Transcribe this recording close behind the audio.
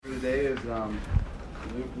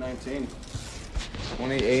Luke 19,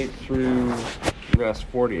 28 through verse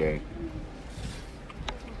 48.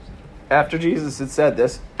 After Jesus had said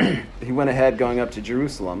this, he went ahead going up to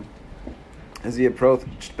Jerusalem. As he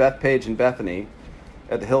approached Bethpage and Bethany,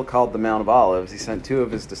 at the hill called the Mount of Olives, he sent two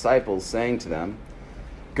of his disciples, saying to them,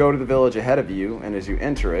 "Go to the village ahead of you, and as you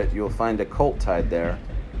enter it, you will find a colt tied there,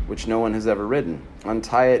 which no one has ever ridden.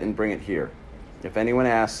 Untie it and bring it here. If anyone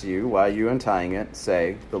asks you, 'Why are you untying it?'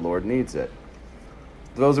 say, 'The Lord needs it.'"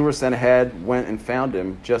 Those who were sent ahead went and found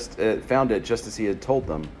it just as he had told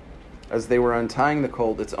them. As they were untying the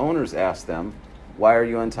colt, its owners asked them, "Why are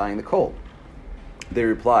you untying the colt?" They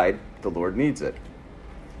replied, "The Lord needs it."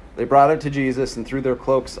 They brought it to Jesus and threw their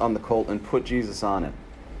cloaks on the colt and put Jesus on it.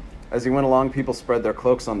 As he went along, people spread their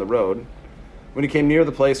cloaks on the road. When he came near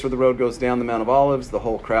the place where the road goes down the Mount of Olives, the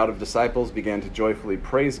whole crowd of disciples began to joyfully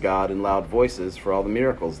praise God in loud voices for all the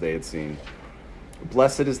miracles they had seen.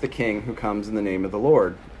 "Blessed is the King who comes in the name of the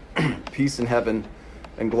Lord. Peace in heaven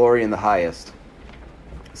and glory in the highest."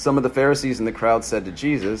 Some of the Pharisees in the crowd said to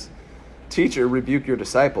Jesus, "Teacher, rebuke your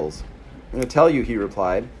disciples." "I tell you," he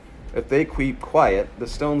replied, "if they keep quiet, the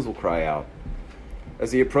stones will cry out."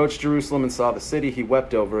 As he approached Jerusalem and saw the city, he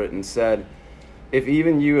wept over it and said, "If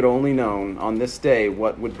even you had only known on this day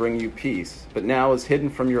what would bring you peace, but now is hidden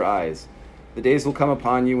from your eyes. The days will come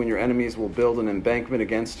upon you when your enemies will build an embankment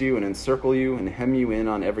against you and encircle you and hem you in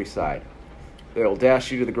on every side. They will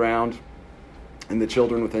dash you to the ground and the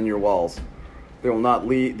children within your walls. They will not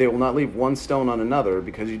leave one stone on another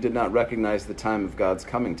because you did not recognize the time of God's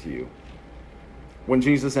coming to you." When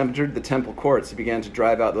Jesus entered the temple courts, he began to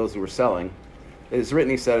drive out those who were selling. "It is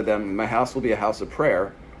written," he said to them, "My house will be a house of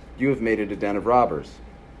prayer. You have made it a den of robbers."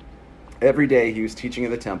 Every day he was teaching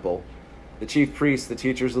in the temple. The chief priests, the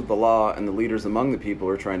teachers of the law, and the leaders among the people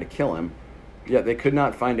were trying to kill him, yet they could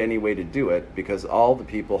not find any way to do it because all the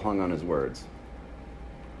people hung on his words.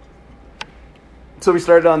 So we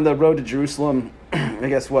started on the road to Jerusalem, I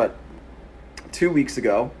guess 2 weeks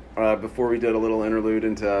ago, before we did a little interlude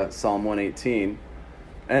into Psalm 118.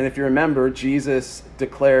 And if you remember, Jesus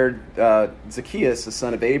declared Zacchaeus the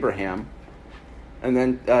son of Abraham, and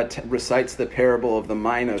then recites the parable of the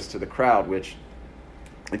minas to the crowd, which,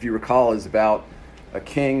 if you recall, is about a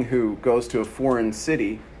king who goes to a foreign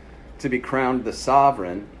city to be crowned the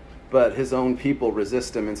sovereign, but his own people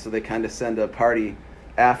resist him, and so they kind of send a party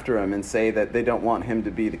after him and say that they don't want him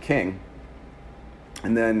to be the king.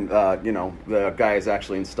 And then, the guy is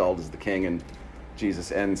actually installed as the king, and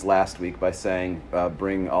Jesus ends last week by saying,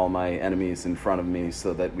 "Bring all my enemies in front of me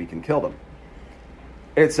so that we can kill them."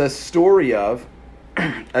 It's a story of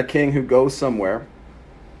a king who goes somewhere,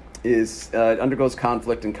 undergoes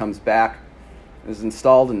conflict and comes back, is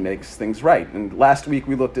installed and makes things right. And last week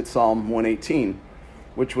we looked at Psalm 118,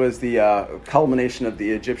 which was the culmination of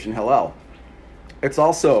the Egyptian Hallel. It's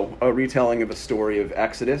also a retelling of a story of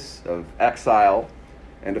Exodus, of exile,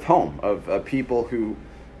 and of home, of people who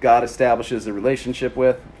God establishes a relationship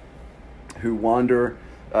with, who wander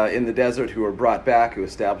in the desert, who are brought back, who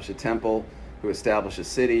establish a temple, who establish a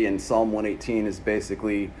city. And Psalm 118 is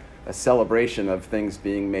basically a celebration of things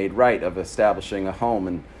being made right, of establishing a home.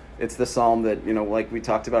 And it's the psalm that, like we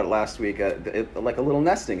talked about last week, like a little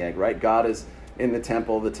nesting egg, right? God is in the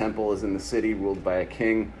temple is in the city, ruled by a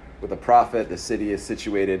king with a prophet. The city is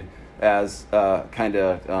situated as a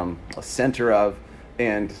center of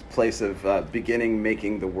and place of beginning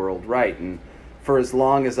making the world right. And for as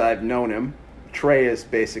long as I've known him, Trey has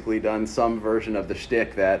basically done some version of the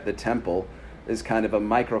shtick that the temple is kind of a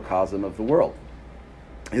microcosm of the world,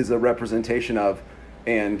 is a representation of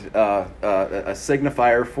and a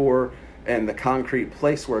signifier for and the concrete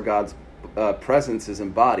place where God's presence is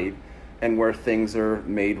embodied and where things are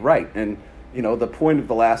made right. And, the point of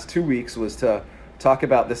the last 2 weeks was to talk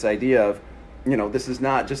about this idea of, this is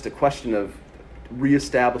not just a question of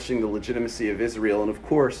reestablishing the legitimacy of Israel. And of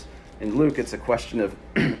course, in Luke, it's a question of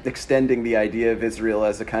extending the idea of Israel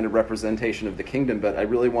as a kind of representation of the kingdom. But I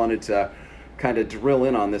really wanted to kind of drill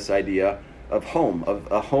in on this idea of home, of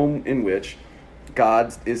a home in which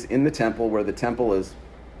God is in the temple, where the temple is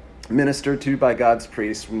ministered to by God's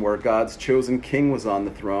priests, and where God's chosen king was on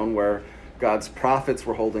the throne, where God's prophets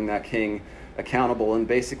were holding that king accountable, and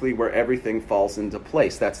basically where everything falls into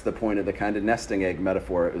place. That's the point of the kind of nesting egg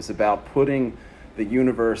metaphor. It was about putting the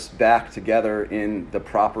universe back together in the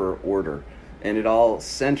proper order. And it all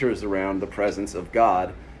centers around the presence of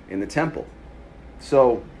God in the temple.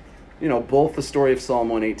 So, both the story of Psalm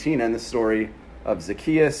 118 and the story of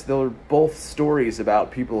Zacchaeus, they're both stories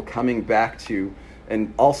about people coming back to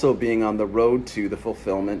and also being on the road to the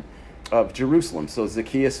fulfillment of Jerusalem. So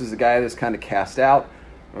Zacchaeus is a guy that's kind of cast out.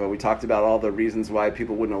 We talked about all the reasons why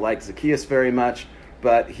people wouldn't have liked Zacchaeus very much,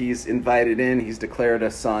 but he's invited in. He's declared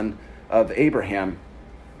a son of Abraham.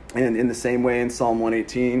 And in the same way in Psalm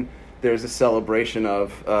 118, there's a celebration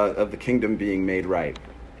of the kingdom being made right.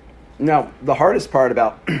 Now, the hardest part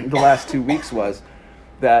about the last 2 weeks was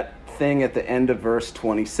that thing at the end of verse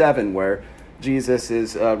 27 where Jesus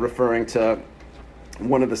is referring to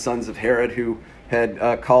one of the sons of Herod who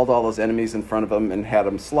had called all those enemies in front of him and had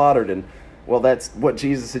them slaughtered. And, well, that's what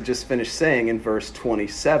Jesus had just finished saying in verse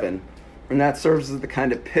 27. And that serves as the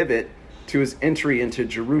kind of pivot to his entry into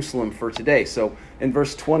Jerusalem for today. So in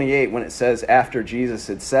verse 28, when it says, after Jesus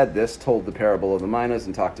had said this, told the parable of the minas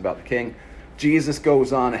and talked about the king, Jesus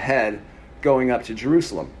goes on ahead, going up to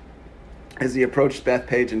Jerusalem. As he approached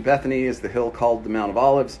Bethpage and Bethany, as the hill called the Mount of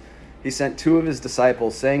Olives, he sent 2 of his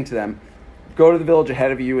disciples, saying to them, go to the village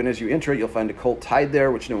ahead of you, and as you enter it, you'll find a colt tied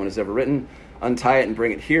there, which no one has ever ridden. Untie it and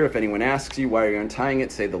bring it here. If anyone asks you, why are you untying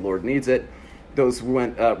it? Say, the Lord needs it. Those who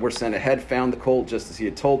were sent ahead found the colt just as he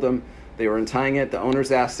had told them. They were untying it. The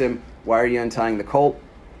owners asked him, why are you untying the colt?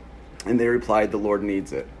 And they replied, the Lord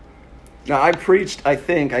needs it. Now, I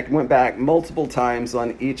went back multiple times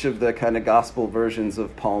on each of the kind of gospel versions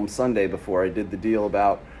of Palm Sunday before I did the deal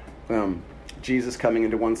about Jesus coming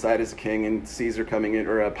into one side as a king and Caesar coming in,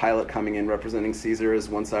 or Pilate coming in representing Caesar as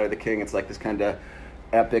one side of the king. It's like this kind of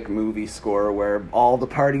epic movie score where all the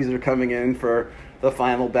parties are coming in for the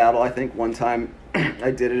final battle. I think one time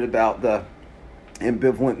I did it about the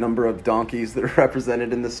ambivalent number of donkeys that are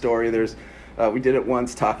represented in the story. We did it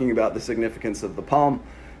once talking about the significance of the palm,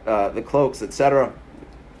 the cloaks, etc.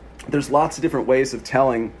 There's lots of different ways of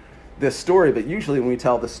telling this story, but usually when we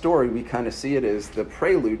tell the story, we kind of see it as the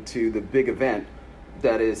prelude to the big event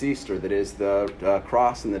that is Easter, that is the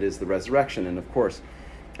cross, and that is the resurrection. And of course,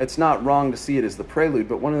 it's not wrong to see it as the prelude,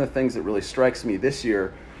 but one of the things that really strikes me this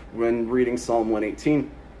year when reading Psalm 118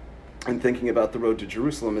 and thinking about the road to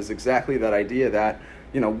Jerusalem is exactly that idea that,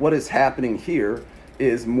 what is happening here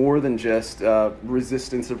is more than just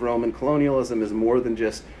resistance of Roman colonialism, is more than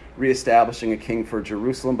just reestablishing a king for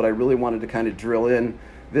Jerusalem, but I really wanted to kind of drill in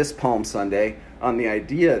this Palm Sunday on the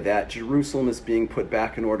idea that Jerusalem is being put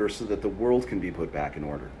back in order so that the world can be put back in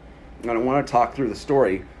order. And I want to talk through the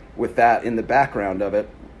story with that in the background of it.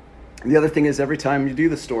 The other thing is, every time you do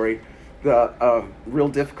the story, the real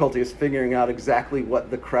difficulty is figuring out exactly what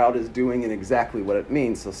the crowd is doing and exactly what it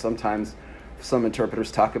means. So sometimes some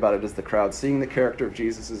interpreters talk about it as the crowd seeing the character of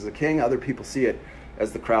Jesus as a king. Other people see it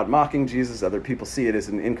as the crowd mocking Jesus. Other people see it as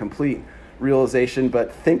an incomplete realization.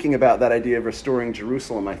 But thinking about that idea of restoring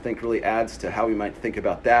Jerusalem, I think, really adds to how we might think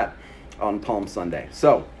about that on Palm Sunday.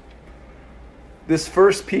 So this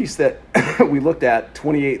first piece that we looked at,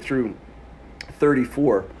 28 through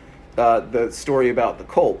 34, the story about the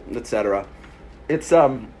colt, etc., it's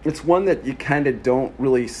one that you kind of don't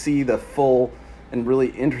really see the full and really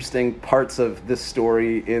interesting parts of this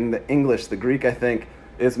story in the English. The Greek, I think,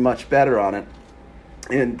 is much better on it.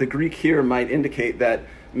 And the Greek here might indicate that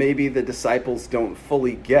maybe the disciples don't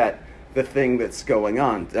fully get the thing that's going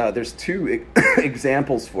on. There's 2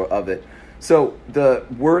 examples of it. So the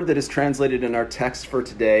word that is translated in our text for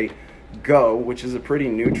today, go, which is a pretty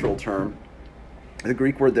neutral term, the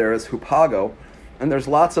Greek word there is hupago, and there's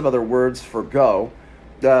lots of other words for go.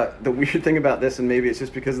 The weird thing about this, and maybe it's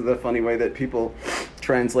just because of the funny way that people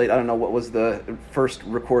translate, I don't know what was the first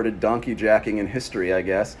recorded donkey jacking in history, I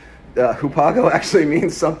guess. Hupago actually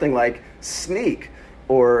means something like sneak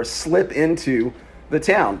or slip into the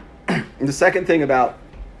town. The second thing about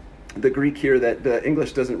the Greek here that the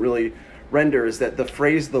English doesn't really render is that the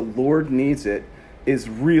phrase "the Lord needs it" is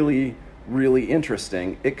really, really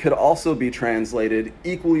interesting. It could also be translated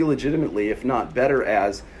equally legitimately, if not better,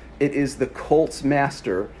 as it is the colt's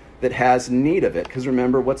master that has need of it. Because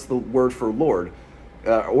remember, what's the word for Lord?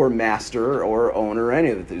 Or master or owner, or any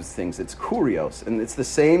of those things. It's kurios. And it's the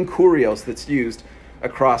same kurios that's used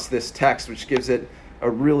across this text, which gives it a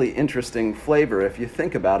really interesting flavor if you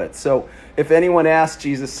think about it. So if anyone asks,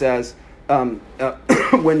 Jesus says,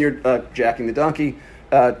 when you're jacking the donkey,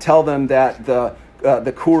 tell them that the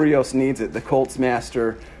kurios needs it, the colt's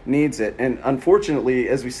master needs it. And unfortunately,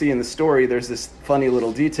 as we see in the story, there's this funny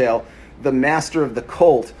little detail. The master of the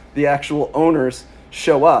colt, the actual owners,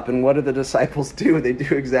 show up. And what do the disciples do? They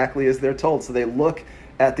do exactly as they're told. So they look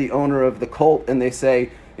at the owner of the colt and they say,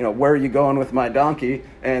 where are you going with my donkey?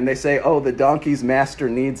 And they say, oh, the donkey's master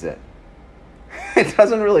needs it. It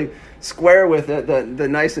doesn't really square with it, the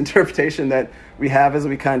nice interpretation that we have as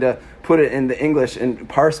we kind of put it in the English and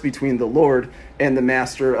parse between the Lord and the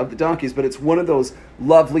master of the donkeys. But it's one of those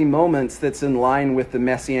lovely moments that's in line with the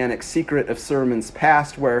messianic secret of sermons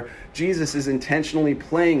past, where Jesus is intentionally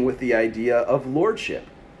playing with the idea of lordship.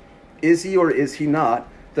 is he or is he not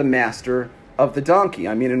the master of the donkey?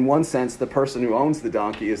 I mean, in one sense, the person who owns the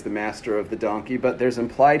donkey is the master of the donkey, but there's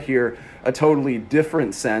implied here a totally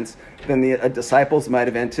different sense than the disciples might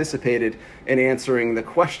have anticipated in answering the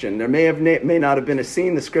question. There may not have been a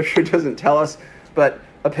scene, the scripture doesn't tell us, but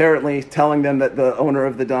apparently telling them that the owner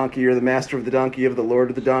of the donkey or the master of the donkey of the Lord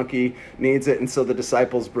of the donkey needs it, and so the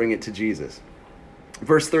disciples bring it to Jesus.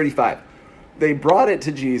 Verse 35, they brought it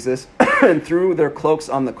to Jesus and threw their cloaks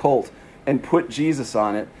on the colt and put Jesus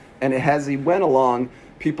on it, and as he went along,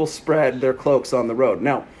 people spread their cloaks on the road.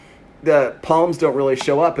 Now, the palms don't really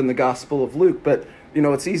show up in the Gospel of Luke, but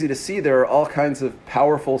it's easy to see there are all kinds of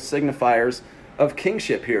powerful signifiers of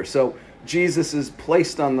kingship here. So Jesus is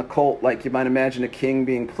placed on the colt like you might imagine a king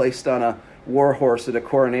being placed on a war horse at a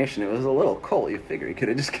coronation. It was a little colt. You figure he could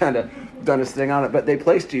have just kind of done his thing on it. But they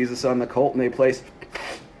placed Jesus on the colt, and they placed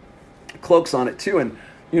cloaks on it too. And,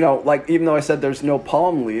 even though I said there's no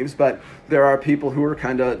palm leaves, but there are people who are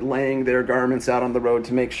kind of laying their garments out on the road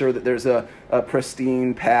to make sure that there's a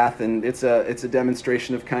pristine path, and it's a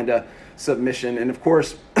demonstration of kind of submission. And of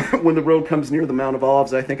course, when the road comes near the Mount of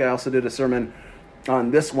Olives, I think I also did a sermon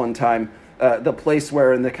on this one time, the place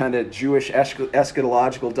where in the kind of Jewish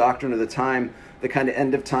eschatological doctrine of the time, the kind of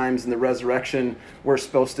end of times and the resurrection were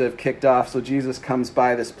supposed to have kicked off. So Jesus comes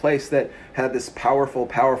by this place that had this powerful,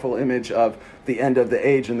 powerful image of the end of the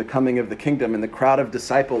age and the coming of the kingdom, and the crowd of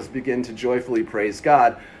disciples begin to joyfully praise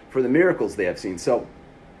God for the miracles they have seen. So,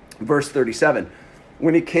 verse 37,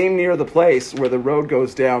 when he came near the place where the road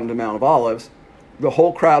goes down to Mount of Olives, the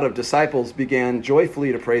whole crowd of disciples began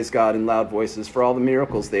joyfully to praise God in loud voices for all the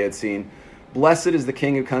miracles they had seen. Blessed is the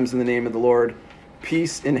King who comes in the name of the Lord.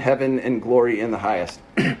 Peace in heaven and glory in the highest.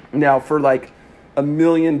 Now, for like a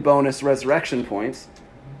million bonus resurrection points,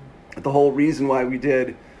 the whole reason why we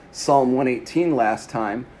did Psalm 118 last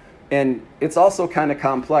time, and it's also kind of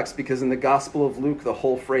complex because in the Gospel of Luke, the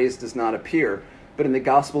whole phrase does not appear, but in the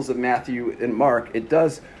Gospels of Matthew and Mark, it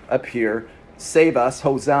does appear. Save us,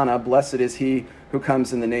 Hosanna, blessed is he who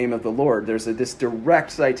comes in the name of the Lord. There's this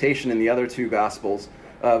direct citation in the other two Gospels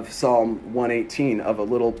of Psalm 118, of a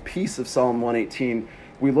little piece of Psalm 118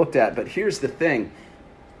 we looked at. But here's the thing.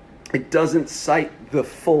 It doesn't cite the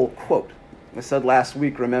full quote. I said last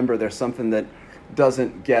week, remember, there's something that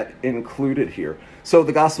doesn't get included here. So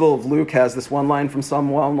the Gospel of Luke has this one line from Psalm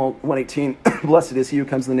 118, blessed is he who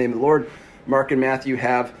comes in the name of the Lord. Mark and Matthew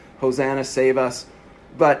have Hosanna, save us.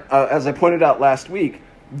 But as I pointed out last week,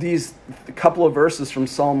 these couple of verses from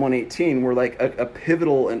Psalm 118 were like a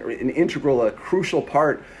pivotal and an integral, a crucial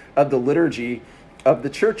part of the liturgy of the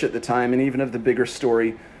church at the time, and even of the bigger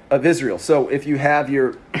story of Israel. So if you have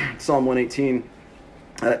your Psalm 118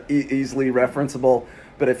 easily referenceable,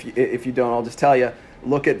 but if you don't, I'll just tell you,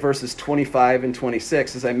 look at verses 25 and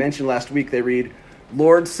 26. As I mentioned last week, they read,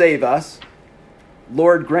 Lord, save us.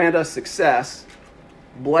 Lord, grant us success.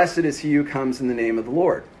 Blessed is he who comes in the name of the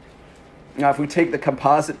Lord. Now, if we take the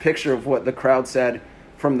composite picture of what the crowd said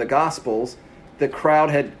from the Gospels, the crowd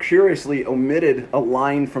had curiously omitted a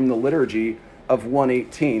line from the liturgy of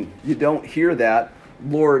 118. You don't hear that,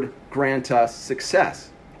 Lord, grant us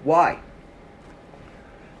success. Why?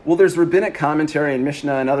 Well, there's rabbinic commentary and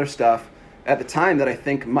Mishnah and other stuff at the time that I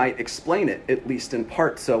think might explain it, at least in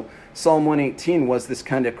part. So Psalm 118 was this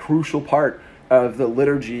kind of crucial part of the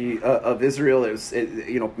liturgy of Israel. It was,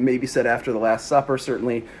 maybe said after the Last Supper,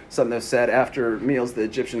 certainly something that was said after meals. The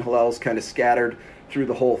Egyptian Hallels kind of scattered through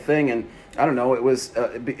the whole thing. And I don't know, it was,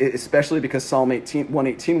 especially because Psalm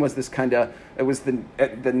 118 was this kind of, it was the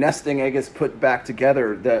nesting egg is put back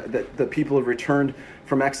together. The people have returned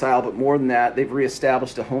from exile, but more than that, they've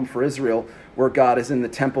reestablished a home for Israel where God is in the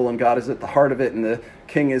temple and God is at the heart of it and the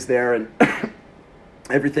king is there and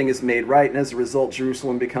everything is made right. And as a result,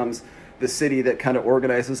 Jerusalem becomes the city that kind of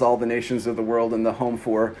organizes all the nations of the world and the home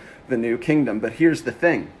for the new kingdom. But here's the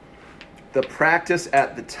thing. The practice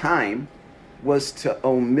at the time was to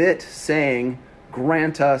omit saying,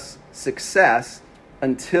 grant us success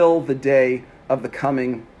until the day of the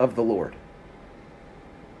coming of the Lord.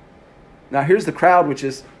 Now here's the crowd which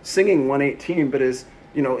is singing 118, but is,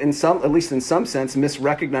 at least in some sense,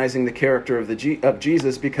 misrecognizing the character of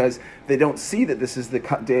Jesus because they don't see that this is the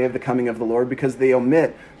day of the coming of the Lord because they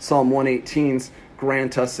omit Psalm 118's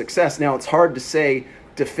grant us success. Now, it's hard to say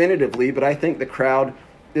definitively, but I think the crowd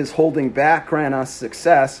is holding back grant us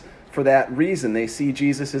success for that reason. They see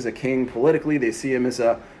Jesus as a king politically. They see him as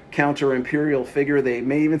a counter-imperial figure. They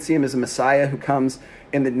may even see him as a Messiah who comes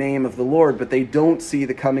in the name of the Lord, but they don't see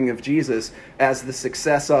the coming of Jesus as the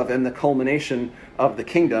success of and the culmination of the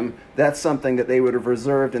kingdom. That's something that they would have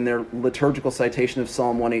reserved in their liturgical citation of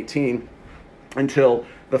Psalm 118 until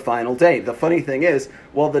the final day. The funny thing is,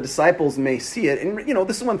 while the disciples may see it, and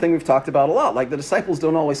this is one thing we've talked about a lot, like the disciples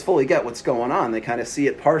don't always fully get what's going on. They kind of see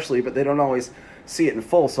it partially, but they don't always see it in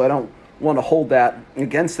full, so I don't want to hold that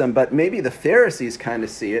against them. But maybe the Pharisees kind of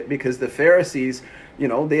see it, because the Pharisees,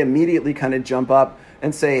 they immediately kind of jump up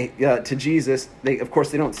and say to Jesus, of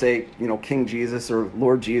course they don't say, King Jesus or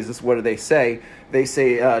Lord Jesus. What do they say? They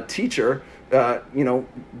say, teacher,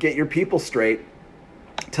 get your people straight.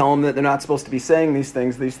 Tell them that they're not supposed to be saying these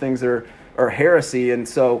things. These things are heresy. And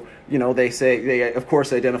so, they of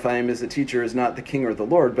course identify him as a teacher, as not the king or the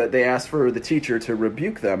Lord, but they ask for the teacher to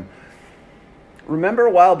rebuke them. Remember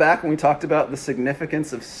a while back when we talked about the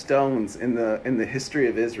significance of stones in the history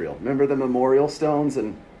of Israel? Remember the memorial stones?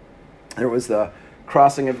 And there was the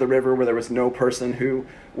crossing of the river where there was no person who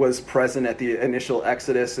was present at the initial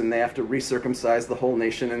Exodus, and they have to recircumcise the whole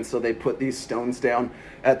nation, and so they put these stones down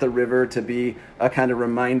at the river to be a kind of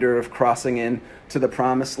reminder of crossing in to the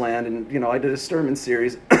promised land. And I did a sermon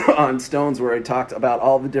series on stones where I talked about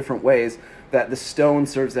all the different ways that the stone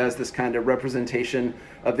serves as this kind of representation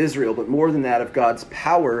of Israel, but more than that, of God's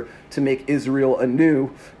power to make Israel anew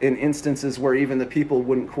in instances where even the people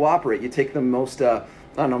wouldn't cooperate. You take the most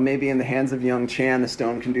I don't know, maybe in the hands of young Chan, a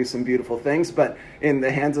stone can do some beautiful things, but in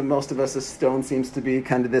the hands of most of us, a stone seems to be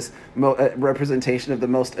kind of this representation of the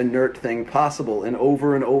most inert thing possible. And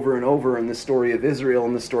over and over and over in the story of Israel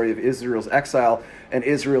and the story of Israel's exile and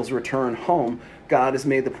Israel's return home, God has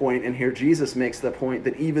made the point, and here Jesus makes the point,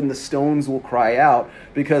 that even the stones will cry out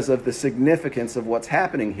because of the significance of what's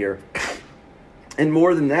happening here. And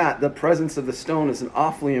more than that, the presence of the stone is an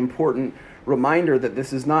awfully important reminder that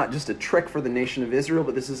this is not just a trick for the nation of Israel,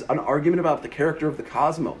 but this is an argument about the character of the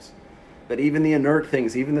cosmos. That even the inert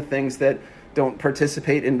things, even the things that don't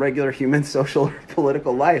participate in regular human social or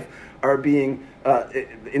political life, are being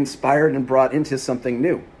inspired and brought into something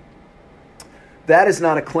new. That is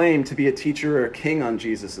not a claim to be a teacher or a king on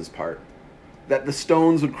Jesus' part. That the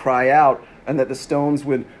stones would cry out and that the stones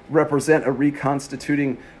would represent a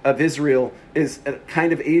reconstituting of Israel is a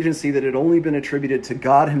kind of agency that had only been attributed to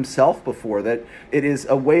God himself before. That it is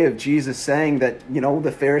a way of Jesus saying that,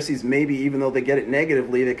 the Pharisees, maybe even though they get it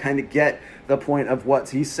negatively, they kind of get the point of what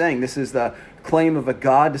he's saying. This is the claim of a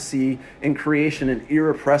God to see in creation an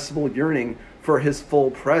irrepressible yearning for his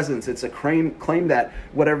full presence. It's a claim that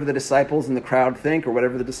whatever the disciples in the crowd think or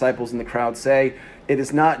whatever the disciples in the crowd say, it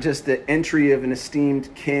is not just the entry of an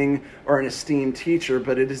esteemed king or an esteemed teacher,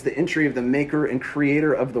 but it is the entry of the maker and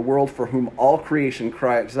creator of the world for whom all creation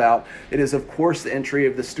cries out. It is, of course, the entry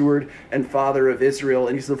of the steward and father of Israel,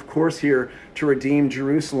 and he's, of course, here to redeem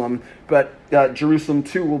Jerusalem, but Jerusalem,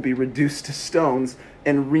 too, will be reduced to stones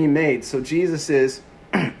and remade. So Jesus is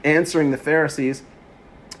answering the Pharisees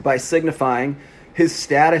by signifying his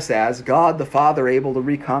status as God the Father able to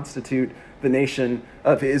reconstitute the nation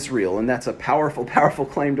of Israel. And that's a powerful, powerful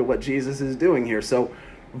claim to what Jesus is doing here. So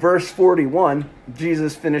verse 41,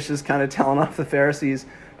 Jesus finishes kind of telling off the Pharisees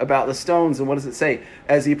about the stones. And what does it say?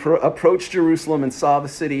 As he approached Jerusalem and saw the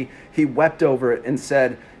city, he wept over it and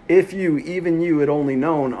said, "If you, even you, had only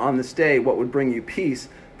known on this day what would bring you peace,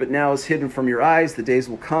 but now is hidden from your eyes. The days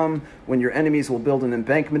will come when your enemies will build an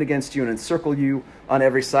embankment against you and encircle you on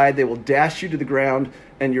every side. They will dash you to the ground,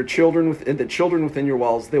 and the children within your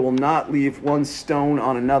walls. They will not leave one stone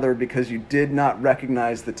on another, because you did not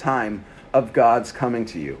recognize the time of God's coming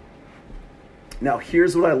to you." Now,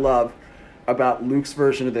 here's what I love about Luke's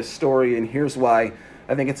version of this story, and here's why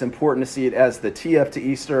I think it's important to see it as the tee up to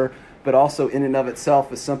Easter, but also in and of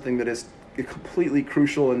itself as something that is completely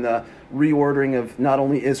crucial in the reordering of not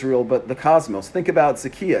only Israel, but the cosmos. Think about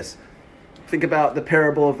Zacchaeus. Think about the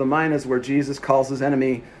parable of the minas, where Jesus calls his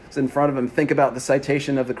enemies in front of him. Think about the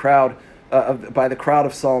citation of the crowd, by the crowd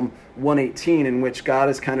of Psalm 118, in which God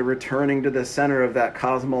is kind of returning to the center of that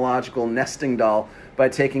cosmological nesting doll by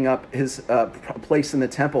taking up his place in the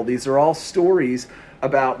temple. These are all stories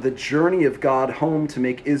about the journey of God home to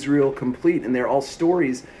make Israel complete, and they're all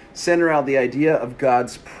stories center out the idea of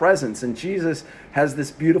God's presence. And Jesus has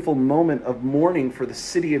this beautiful moment of mourning for the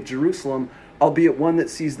city of Jerusalem, albeit one that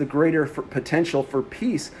sees the greater potential for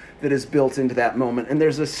peace that is built into that moment. And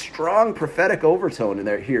there's a strong prophetic overtone in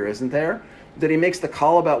there here, isn't there? That he makes the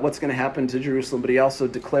call about what's going to happen to Jerusalem, but he also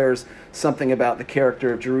declares something about the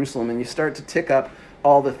character of Jerusalem. And you start to tick up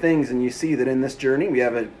all the things, and you see that in this journey we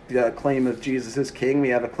have a claim of Jesus as king, we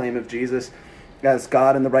have a claim of Jesus as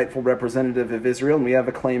God and the rightful representative of Israel, and we have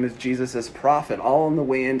a claim of Jesus as prophet, all on the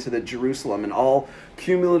way into the Jerusalem, and all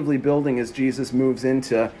cumulatively building as Jesus moves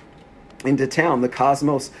into into town. The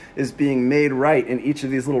cosmos is being made right in each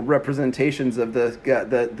of these little representations of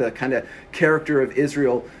the kind of character of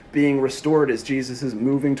Israel being restored as Jesus is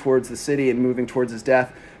moving towards the city and moving towards his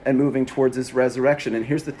death and moving towards his resurrection. And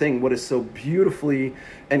here's the thing, what is so beautifully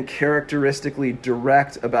and characteristically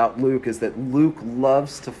direct about Luke is that Luke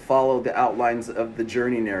loves to follow the outlines of the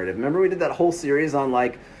journey narrative. Remember we did that whole series on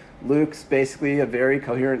Luke's basically a very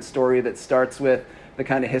coherent story that starts with the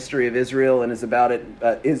kind of history of Israel and is about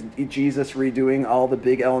is Jesus redoing all the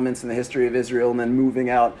big elements in the history of Israel and then moving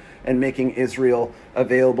out and making Israel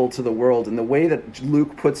available to the world. And the way that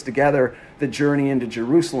Luke puts together the journey into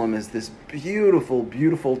Jerusalem is this beautiful,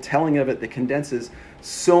 beautiful telling of it that condenses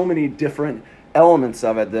so many different elements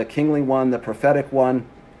of it, the kingly one, the prophetic one.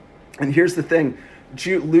 And here's the thing,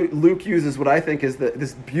 Luke uses what I think is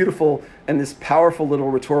this beautiful and this powerful little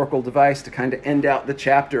rhetorical device to kind of end out the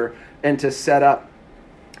chapter and to set up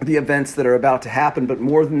the events that are about to happen, but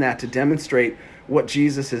more than that, to demonstrate what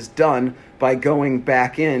Jesus has done by going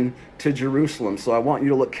back in to Jerusalem. So I want you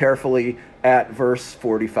to look carefully at verse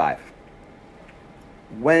 45.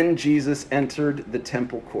 When Jesus entered the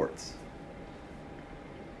temple courts.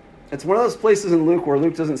 It's one of those places in Luke where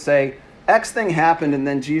Luke doesn't say, X thing happened and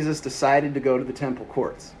then Jesus decided to go to the temple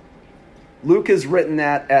courts. Luke has written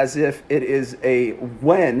that as if it is a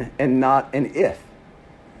when and not an if.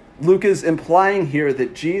 Luke is implying here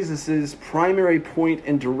that Jesus' primary point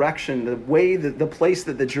and direction, the way that the place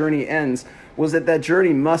that the journey ends, was that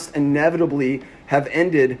journey must inevitably have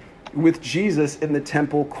ended with Jesus in the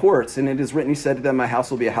temple courts. And it is written, he said to them, my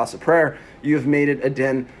house will be a house of prayer. You have made it a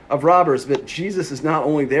den of robbers. But Jesus is not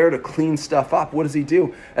only there to clean stuff up. What does he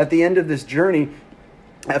do? At the end of this journey,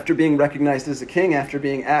 after being recognized as a king, after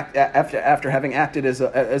having acted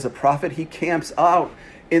as a prophet, he camps out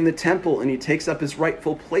in the temple and he takes up his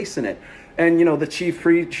rightful place in it. And, the chief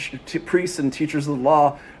priests and teachers of the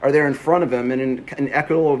law are there in front of him. And in an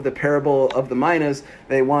echo of the parable of the minas,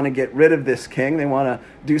 they want to get rid of this king. They want to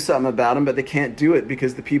do something about him, but they can't do it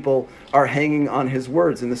because the people are hanging on his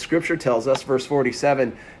words. And the scripture tells us, verse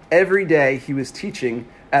 47, every day he was teaching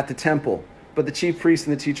at the temple. But the chief priests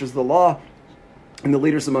and the teachers of the law and the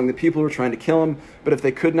leaders among the people were trying to kill him, but if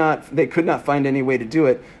they could not find any way to do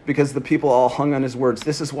it because the people all hung on his words.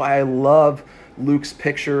 This is why I love Luke's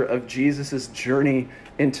picture of Jesus' journey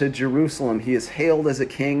into Jerusalem. He is hailed as a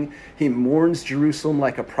king. He mourns Jerusalem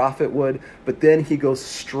like a prophet would, but then he goes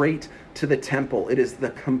straight to the temple. It is the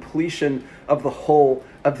completion of the whole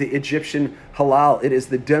of the Egyptian halal. It is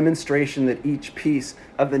the demonstration that each piece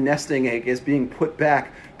of the nesting egg is being put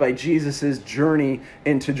back by Jesus' journey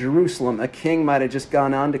into Jerusalem. A king might have just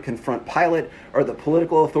gone on to confront Pilate or the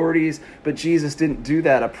political authorities, but Jesus didn't do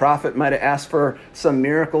that. A prophet might have asked for some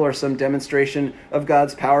miracle or some demonstration of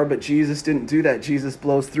God's power, but Jesus didn't do that. Jesus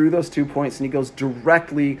blows through those 2 points and he goes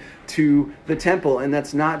directly to the temple. And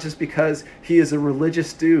that's not just because he is a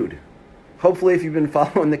religious dude. Hopefully, if you've been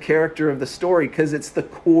following the character of the story, because it's the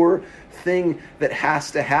core thing that has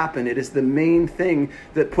to happen. It is the main thing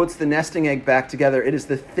that puts the nesting egg back together. It is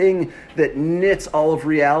the thing that knits all of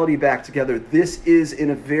reality back together. This is, in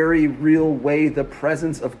a very real way, the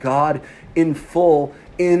presence of God in full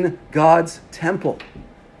in God's temple.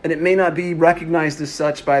 And it may not be recognized as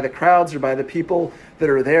such by the crowds or by the people that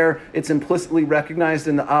are there. It's implicitly recognized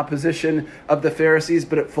in the opposition of the Pharisees,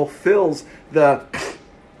 but it fulfills the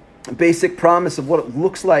basic promise of what it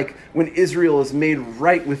looks like when Israel is made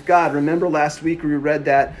right with God. Remember last week we read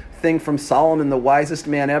that thing from Solomon, the wisest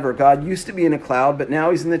man ever. God used to be in a cloud, but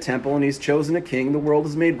now he's in the temple and he's chosen a king. The world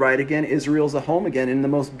is made right again. Israel's a home again in the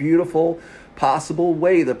most beautiful possible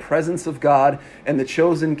way. The presence of God and the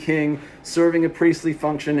chosen king serving a priestly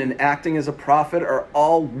function and acting as a prophet are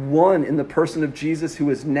all one in the person of Jesus, who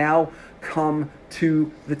has now come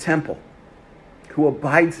to the temple, who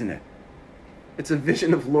abides in it. It's a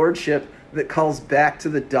vision of lordship that calls back to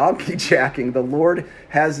the donkey jacking. The Lord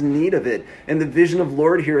has need of it. And the vision of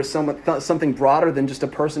Lord here is something broader than just a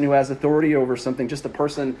person who has authority over something, just a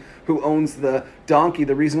person who owns the donkey.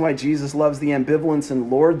 The reason why Jesus loves the ambivalence in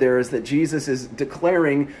Lord there is that Jesus is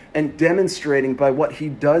declaring and demonstrating by what he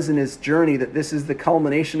does in his journey that this is the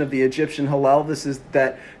culmination of the Egyptian Hallel. This is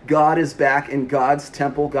that God is back in God's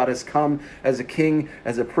temple. God has come as a king,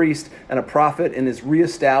 as a priest, and a prophet, and has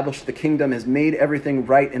reestablished the kingdom, has made everything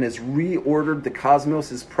right, and has reordered the cosmos.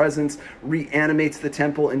 His presence reanimates the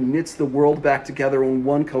temple and knits the world back together in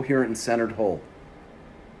one coherent and centered whole.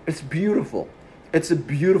 It's beautiful. It's a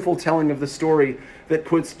beautiful telling of the story that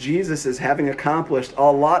puts Jesus as having accomplished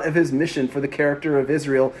a lot of his mission for the character of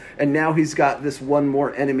Israel, and now he's got this one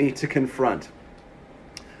more enemy to confront.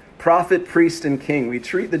 Prophet, priest, and king. We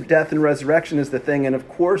treat the death and resurrection as the thing, and of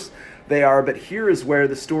course, they are. But here is where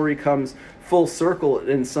the story comes full circle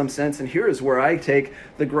in some sense, and here is where I take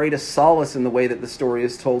the greatest solace in the way that the story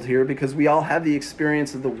is told here, because we all have the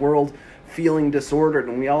experience of the world feeling disordered,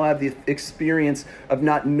 and we all have the experience of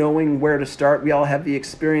not knowing where to start. We all have the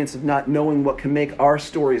experience of not knowing what can make our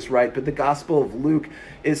stories right. But the Gospel of Luke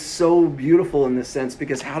is so beautiful in this sense,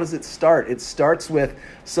 because how does it start? It starts with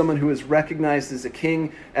someone who is recognized as a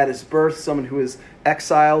king at his birth, someone who is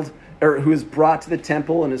exiled, or who is brought to the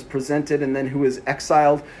temple and is presented, and then who is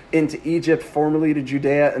exiled into Egypt, formerly to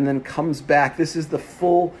Judea, and then comes back. This is the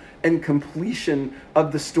full and completion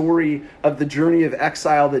of the story of the journey of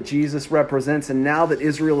exile that Jesus represents. And now that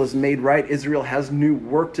Israel is made right, Israel has new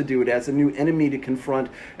work to do. It has a new enemy to confront.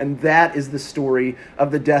 And that is the story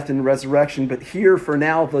of the death and resurrection. But here, for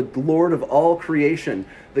now, the Lord of all creation,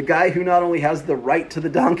 the guy who not only has the right to the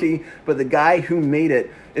donkey, but the guy who made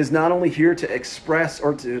it, is not only here to express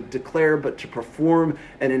or to declare, but to perform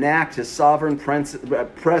and enact his sovereign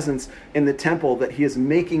presence in the temple, that he is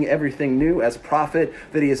making everything new as prophet,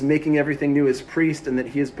 that he is making everything new as priest, and that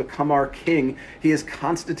he has become our king. He has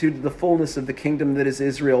constituted the fullness of the kingdom that is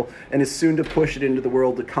Israel, and is soon to push it into the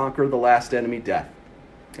world to conquer the last enemy, death.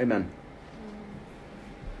 Amen.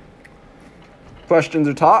 Questions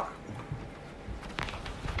or talk?